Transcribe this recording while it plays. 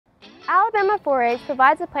Alabama 4-H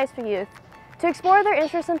provides a place for youth to explore their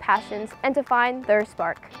interests and passions and to find their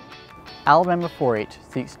spark. Alabama 4-H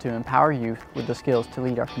seeks to empower youth with the skills to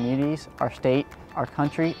lead our communities, our state, our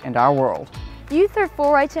country, and our world. Youth through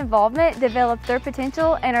 4-H involvement develop their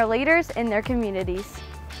potential and are leaders in their communities.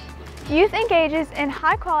 Youth engages in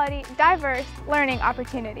high-quality, diverse learning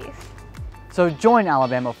opportunities. So join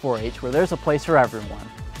Alabama 4-H where there's a place for everyone.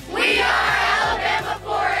 We are Alabama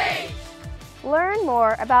 4-H! Learn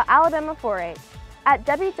more about Alabama 4-H at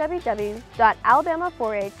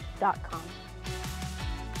www.alabama4h.com.